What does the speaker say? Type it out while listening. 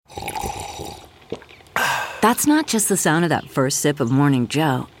That's not just the sound of that first sip of Morning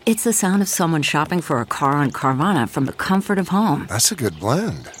Joe. It's the sound of someone shopping for a car on Carvana from the comfort of home. That's a good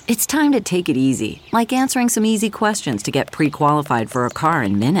blend. It's time to take it easy, like answering some easy questions to get pre-qualified for a car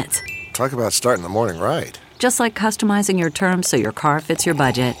in minutes. Talk about starting the morning right. Just like customizing your terms so your car fits your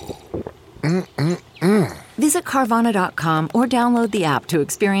budget. Visit Carvana.com or download the app to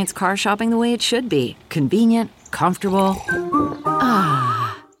experience car shopping the way it should be. Convenient, comfortable.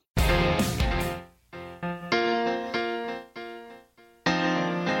 Ah.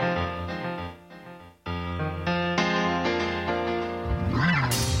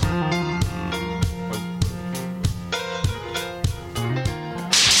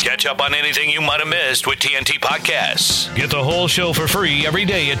 Catch up on anything you might have missed with TNT Podcasts. Get the whole show for free every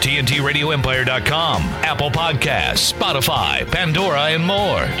day at TNTRadioEmpire.com, Apple Podcasts, Spotify, Pandora, and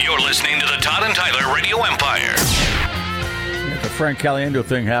more. You're listening to the Todd and Tyler Radio Empire. The Frank Caliendo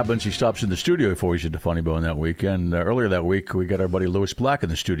thing happens. He stops in the studio before he's at the Funny Bone that weekend. Earlier that week, we got our buddy Lewis Black in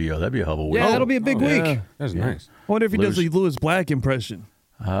the studio. That'd be a hell of a week. Yeah, that'll be a big week. Yeah. That's nice. I wonder if he does a Lewis Black impression.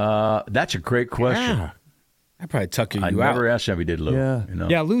 That's a great question. Yeah. I'd probably tuck you I out. never asked him if he did Lou. Yeah. You know?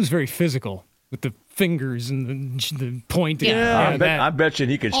 Yeah, Lou's very physical with the fingers and the pointing. Yeah. I bet you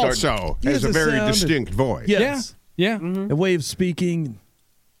he could start. Also, He has has a a very sound distinct voice. Yes. Yeah. A way of speaking.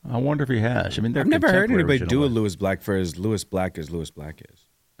 I wonder if he has. I mean, they're I've never heard anybody contemporaries in do a a way. Lewis Black for as Lewis Black as Lewis Black is.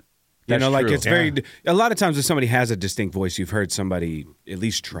 You That's know, like true. it's very. A lot of times, if somebody has a distinct voice, you've heard somebody at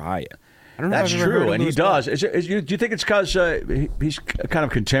least try it. I don't know. That's if I've ever heard true, of and he Lewis Black. does. Do you think it's because he's kind of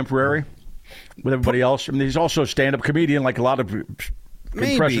contemporary with everybody else? I mean, he's also a stand-up comedian, like a lot of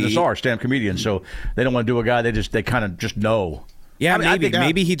impressionists are stand-up comedians. So they don't want to do a guy they kind of just know. Yeah, I mean, I maybe. think-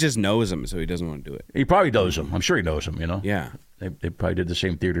 Maybe he just knows him, so he doesn't want to do it. He probably knows him. I'm sure he knows him. You know. Yeah. They probably did the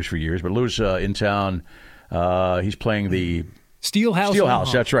same theaters for years. But Lou's in town. He's playing the Steelhouse.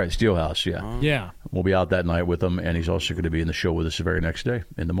 Steelhouse. That's right, Steelhouse. Yeah. Yeah. We'll be out that night with him, and he's also going to be in the show with us the very next day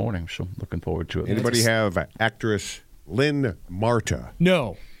in the morning. So looking forward to it. Anybody have actress Lynn Marta?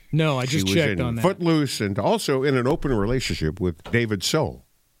 No, I just She was checked in on that. Footloose and also in an open relationship with David Soul,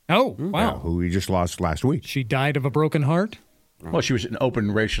 Oh, wow. who we just lost last week. She died of a broken heart? Well, she was in an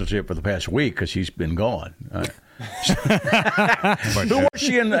open relationship for the past week because he's been gone. Who was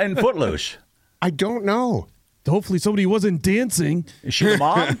she in Footloose? I don't know. Hopefully somebody wasn't dancing. Is she the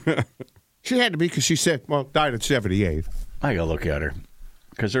mom? She had to be because she said, well, died at 78. I got to look at her.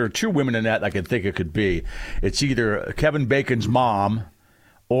 Because there are two women in that I can think it could be. It's either Kevin Bacon's mom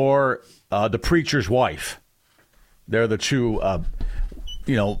or the preacher's wife. They're the two,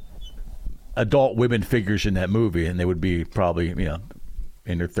 adult women figures in that movie, and they would be probably,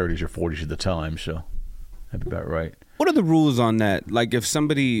 in their 30s or 40s at the time. So that'd be about right. What are the rules on that? Like, if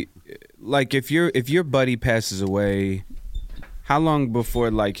somebody, like, if your buddy passes away, how long before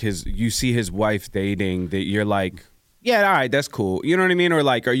you see his wife dating that you're like, yeah, all right, that's cool. You know what I mean? Or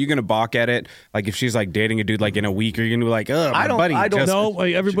like, are you gonna balk at it? Like, if she's like dating a dude like in a week, are you gonna be like, oh, my buddy? I don't just- know.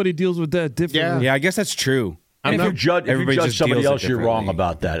 Like, everybody deals with that differently. Yeah, I guess that's true. And if you judge just somebody deals else, it you're wrong differently.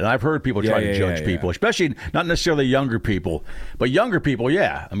 about that. And I've heard people try to judge people, especially not necessarily younger people, but younger people.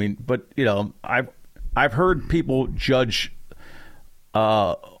 Yeah, I mean, but I've heard people judge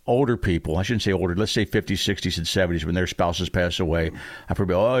older people. I shouldn't say older. Let's say 50s, 60s, and 70s when their spouses pass away. I've heard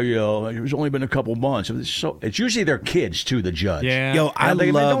people, it's only been a couple months. So it's usually their kids too, the judge. Yeah. Yo, I And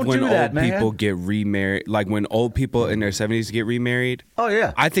they love don't when do that, old people man. get remarried. Like when old people in their 70s get remarried. Oh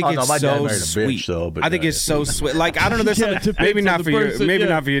yeah. I think Oh, it's no, my dad so married a sweet. bitch, though, but, I think it's so sweet. Like, I don't know. There's Yeah, something, it maybe depends not on for the your, person, maybe yeah.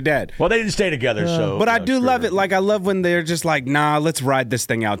 not for your dad. Well, they didn't stay together, so. But I do it's love true. it. Like, I love when they're just like, nah, let's ride this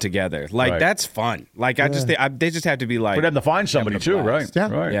thing out together. Like, Right. that's fun. Like, they just have to be like. For them to find somebody having a too, right? blast. Yeah.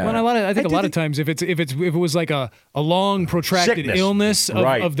 Right. Yeah. Well, I think a lot of times if it was like a long protracted Sickness. illness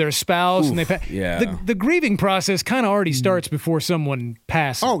Right. of their spouse and they yeah. the grieving process kind of already starts before someone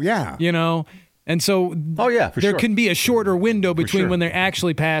passes. Oh, yeah. And so Oh, yeah, for there sure. can be a shorter window between sure. when they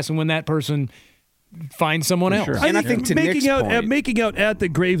actually pass and when that person finds someone else. sure. And I think to Nick's point- making out at the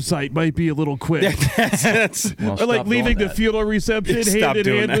gravesite might be a little quick. that's Well, Or stop like leaving doing the that. funeral reception Stop hand in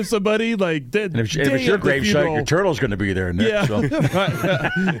doing hand that. with somebody. Like that. And if day it's your of the gravesite, funeral. your turtle's going to be there, Nick. Yeah. So.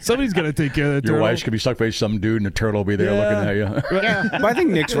 Somebody's gonna take care of that Your turtle. wife's going to be stuck by some dude, and the turtle will be there Yeah. looking at you. But I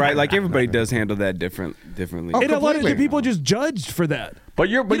think Nick's right. Like, everybody does handle that differently. And a lot of completely. the people are just judged for that. But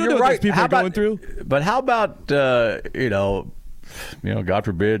you're You don't know right. what those people How are about, going through. But how about God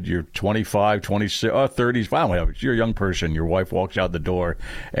forbid, you're 25, 26, 30s. Wow, whatever. You're a young person. Your wife walks out the door,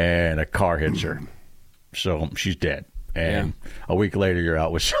 and a car hits her, so she's dead. And a week later, you're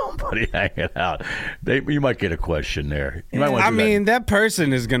out with somebody hanging out. You might get a question there. You might want to I mean, that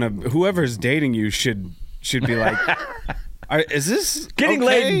person is gonna. Whoever's dating you should be like. Is this Getting okay?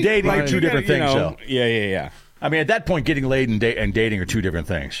 laid and dating are Like, two you different gotta, things, you know, though. Yeah. I mean, at that point, getting laid and dating are two different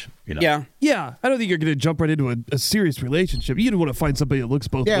things. You know? Yeah. Yeah, I don't think you're going to jump right into a serious relationship. You want to find somebody that looks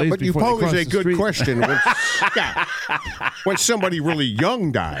both Yeah, ways. but you before they pose cross a the good street. question. When somebody really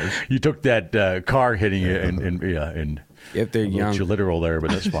young dies, You took that car hitting you and If they're a little young. too literal there, but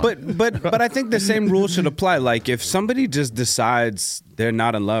that's fine. But I think the same rule should apply. Like if somebody just decides they're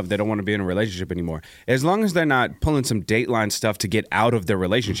not in love, they don't want to be in a relationship anymore. As long as they're not pulling some Dateline stuff to get out of their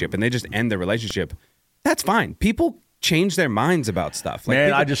relationship and they just end their relationship, that's fine. People change their minds about stuff. Like Man,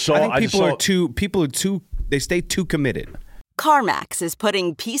 people, I just saw- think people are too they stay too committed. CarMax is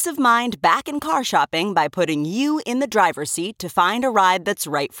putting peace of mind back in car shopping by putting you in the driver's seat to find a ride that's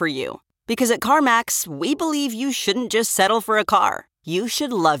right for you. Because at CarMax, we believe you shouldn't just settle for a car. You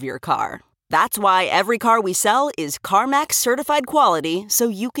should love your car. That's why every car we sell is CarMax certified quality, so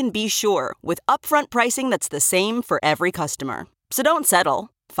you can be sure with upfront pricing that's the same for every customer. So don't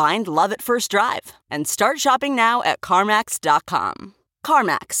settle. Find love at first drive and start shopping now at CarMax.com.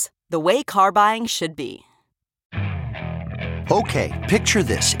 CarMax, the way car buying should be. Okay, picture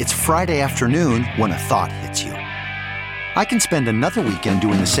this. It's Friday afternoon when a thought hits you. I can spend another weekend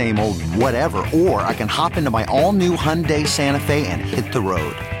doing the same old whatever, or I can hop into my all-new Hyundai Santa Fe and hit the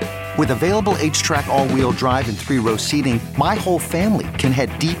road. With available H-Track all-wheel drive and 3-row seating, my whole family can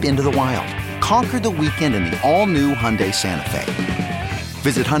head deep into the wild. Conquer the weekend in the all-new Hyundai Santa Fe.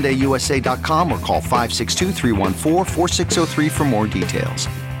 Visit HyundaiUSA.com or call 562-314-4603 for more details.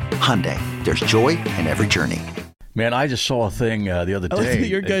 Hyundai, there's joy in every journey. Man, I just saw a thing the other I like day. that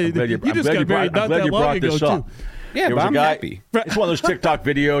your guy- I'm glad you just glad got married brought- I'm not glad that you long brought ago, this up. too. Yeah, There but was a I'm guy, happy. It's one of those TikTok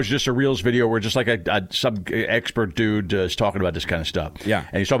videos, just a Reels video where just like some expert dude is talking about this kind of stuff. Yeah.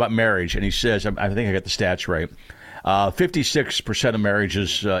 And he's talking about marriage, and he says, I think I got the stats right, 56% of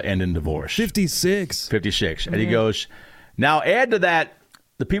marriages end in divorce. 56. 56. And he goes, now add to that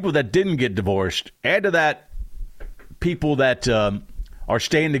the people that didn't get divorced, add to that people that are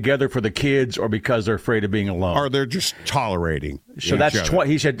staying together for the kids or because they're afraid of being alone. or they're just tolerating. So each that's other.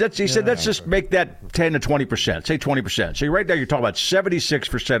 20. He said, let's just make that 10 to 20%. Say 20%. So right there, you're talking about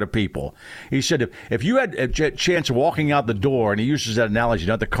 76% of people. He said, if you had a chance of walking out the door, and he uses that analogy,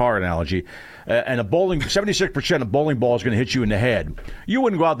 not the car analogy, and 76% of bowling ball is going to hit you in the head, you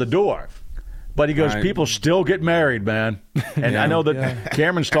wouldn't go out the door. But he goes, Right. people still get married, man. And I know that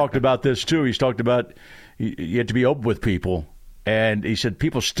Cameron's talked about this too. He's talked about you have to be open with people. And he said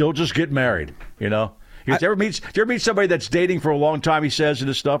people still just get married, you know? He goes, do you ever meet somebody that's dating for a long time, he says, and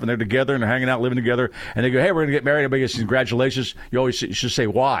this stuff, and they're together and they're hanging out, living together, and they go, hey, we're going to get married. Everybody says, congratulations. You should say,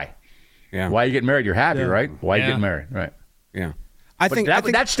 why? Yeah. Why are you getting married? You're happy, right? Why are you getting married? Right. Yeah. I But think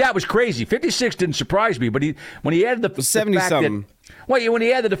that stat was crazy. 56 didn't surprise me, but when he added the 70-something. When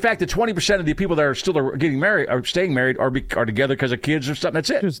he added the fact that 20% of the people that are still getting married, are staying married, are together because of kids or something, that's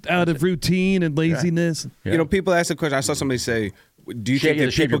it. Just out of routine and laziness. Yeah. You know, people ask the question. I saw somebody say, do you Shave- think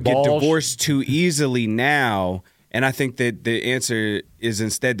that shave your people get balls? divorced too easily now? And I think that the answer is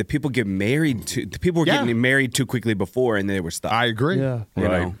instead that people get married people were getting married too quickly before and they were stuck. I agree. Yeah. You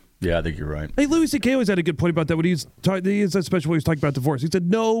Right. know? Yeah, I think you're right. Hey, Louis C.K. always had a good point about that when he has especially when he was talking about divorce. He said,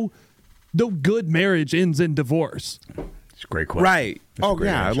 no good marriage ends in divorce. It's a great question. Right. Oh,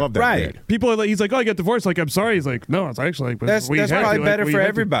 yeah, I love that. Right. bit. People are like, he's like, oh, I got divorced. Like, I'm sorry. He's like, no, it's actually like, That's probably better for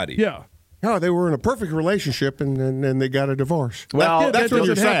everybody. Yeah. No, they were in a perfect relationship, and then they got a divorce. Well, that's that when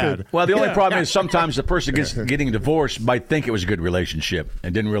you're doesn't happen. sad. Well, the only problem is sometimes the person getting divorced might think it was a good relationship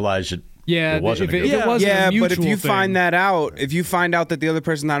and didn't realize it wasn't a good if it wasn't Yeah, a but if you mutual thing. find that out, if you find out that the other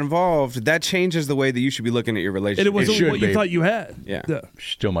person's not involved, that changes the way that you should be looking at your And relationship. it wasn't should what be. you thought you had. Yeah.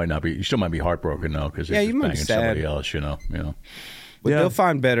 Still might not be. You still might be heartbroken though because Yeah, it's you might be banging sad. somebody else. You know. But Yeah. they'll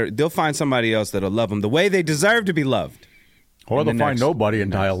find better. They'll find somebody else that'll love them the way they deserve to be loved. Or they'll the find next- nobody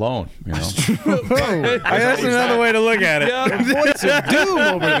and die alone. You know. That's another way to look at it. Voice of doom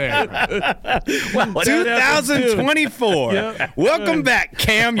over there. 2024. Yeah. Welcome back,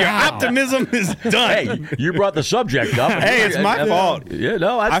 Cam. Your optimism is done. Hey, you brought the subject up. Hey, it's my fault. Yeah,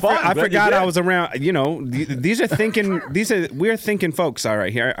 no, that's I fine. I Glad you forgot did. I was around. You know, these are thinking. We're thinking folks. All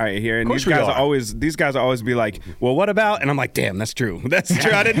right here, and course these we guys are. are always. These guys are always be like, well, what about? And I'm like, damn, that's true. That's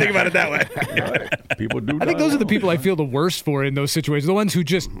true. I didn't think about it that way. People do. I think those are the people I feel the worst for in those situations. The ones who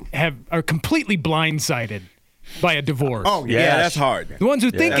just are completely blindsided by a divorce. Oh, Yeah, Yes. that's hard. The ones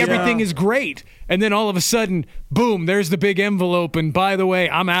who think everything is great, and then all of a sudden, boom, there's the big envelope, and by the way,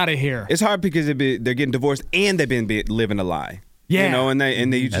 I'm out of here. It's hard because they're getting divorced and they've been living a lie. Yeah. You know, and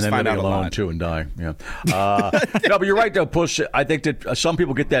you just and then find living out a alone lot. too and die. Yeah. No, but you're right though, Puss. I think that some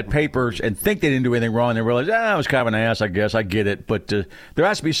people get that papers and think they didn't do anything wrong. They realize, I was kind of an ass. I guess I get it, but there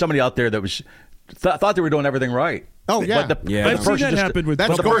has to be somebody out there that was thought they were doing everything right. Oh, yeah. But the I've seen person that happen with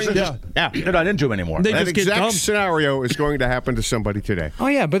that's couples. the person they're not into him anymore. They That just get exact dumped. scenario is going to happen to somebody today. Oh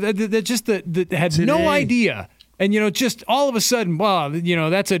yeah, but they just had no Today. idea, and just all of a sudden, wow,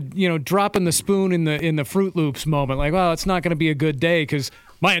 that's a dropping the spoon in the Fruit Loops moment. Like, well, it's not going to be a good day because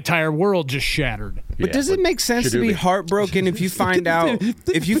my entire world just shattered. But does it make sense to be heartbroken if you find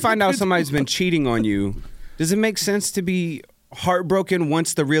out somebody's been cheating on you? Does it make sense to be heartbroken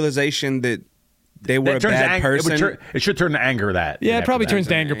once the realization that they were a bad person? It should turn to anger. Yeah, it probably turns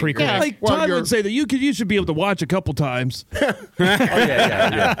to anger pretty quick. Yeah, like Todd would say that you should be able to watch a couple times. Yeah.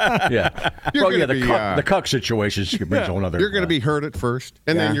 Well, yeah, the cuck situation brings a whole other. You're going to be hurt at first,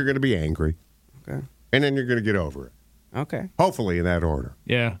 and then you're going to be angry. Okay. And then you're going to get over it. Okay. Hopefully in that order.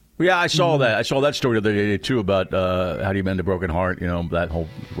 Yeah. Yeah, I saw that. I saw that story the other day too about how do you mend a broken heart. That whole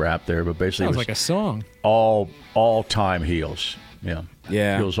rap there. But basically, Sounds it was like a song. All time heals. Yeah.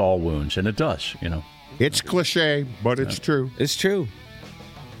 Heals all wounds, and it does. It's cliche, but it's true. It's true.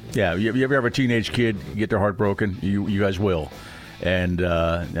 Yeah, you ever have a teenage kid get their heart broken? You guys will, and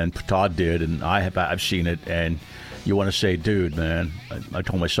Todd did, and I've seen it, and you want to say, dude, man. I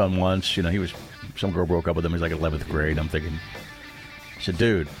told my son once, some girl broke up with him. He's like 11th grade. I'm thinking, I said,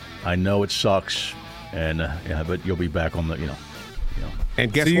 dude, I know it sucks, and but you'll be back on the,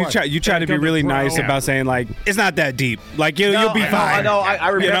 And guess so what? you try to be really nice about saying like it's not that deep. Like you'll be fine. I know. I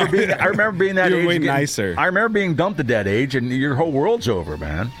remember being that You're age. way again. nicer. I remember being dumped at that age, and your whole world's over,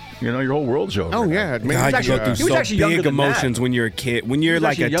 man. Your whole world's over. Oh yeah, man. God, you go through he was so younger big than emotions that. when you're a kid. When you're was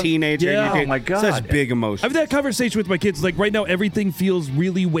like a actually teenager, Yeah. you Oh, my God. such big emotions. I've had that conversation with my kids. Like right now, everything feels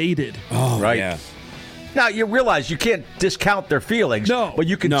really weighted. Oh, Right. Yeah. Now, you realize you can't discount their feelings. No. But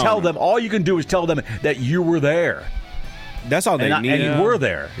you can tell them, all you can do is tell them that you were there. That's all they need. And you were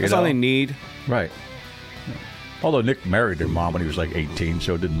there. That's all they need. Right. Although Nick married their mom when he was like 18,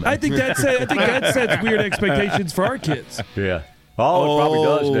 so it didn't matter. I think that sets weird expectations for our kids. Yeah. Oh, it probably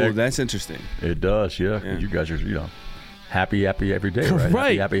does, Nick. That's interesting. It does, yeah. 'Cause you guys are, happy every day, right?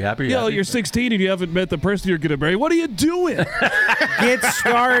 Right. Happy. You're 16 and you haven't met the person you're going to marry. What are you doing? Get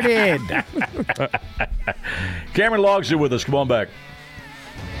started. Cameron Logs in with us. Come on back.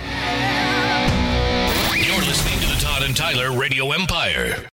 You're listening to the Todd and Tyler Radio Empire.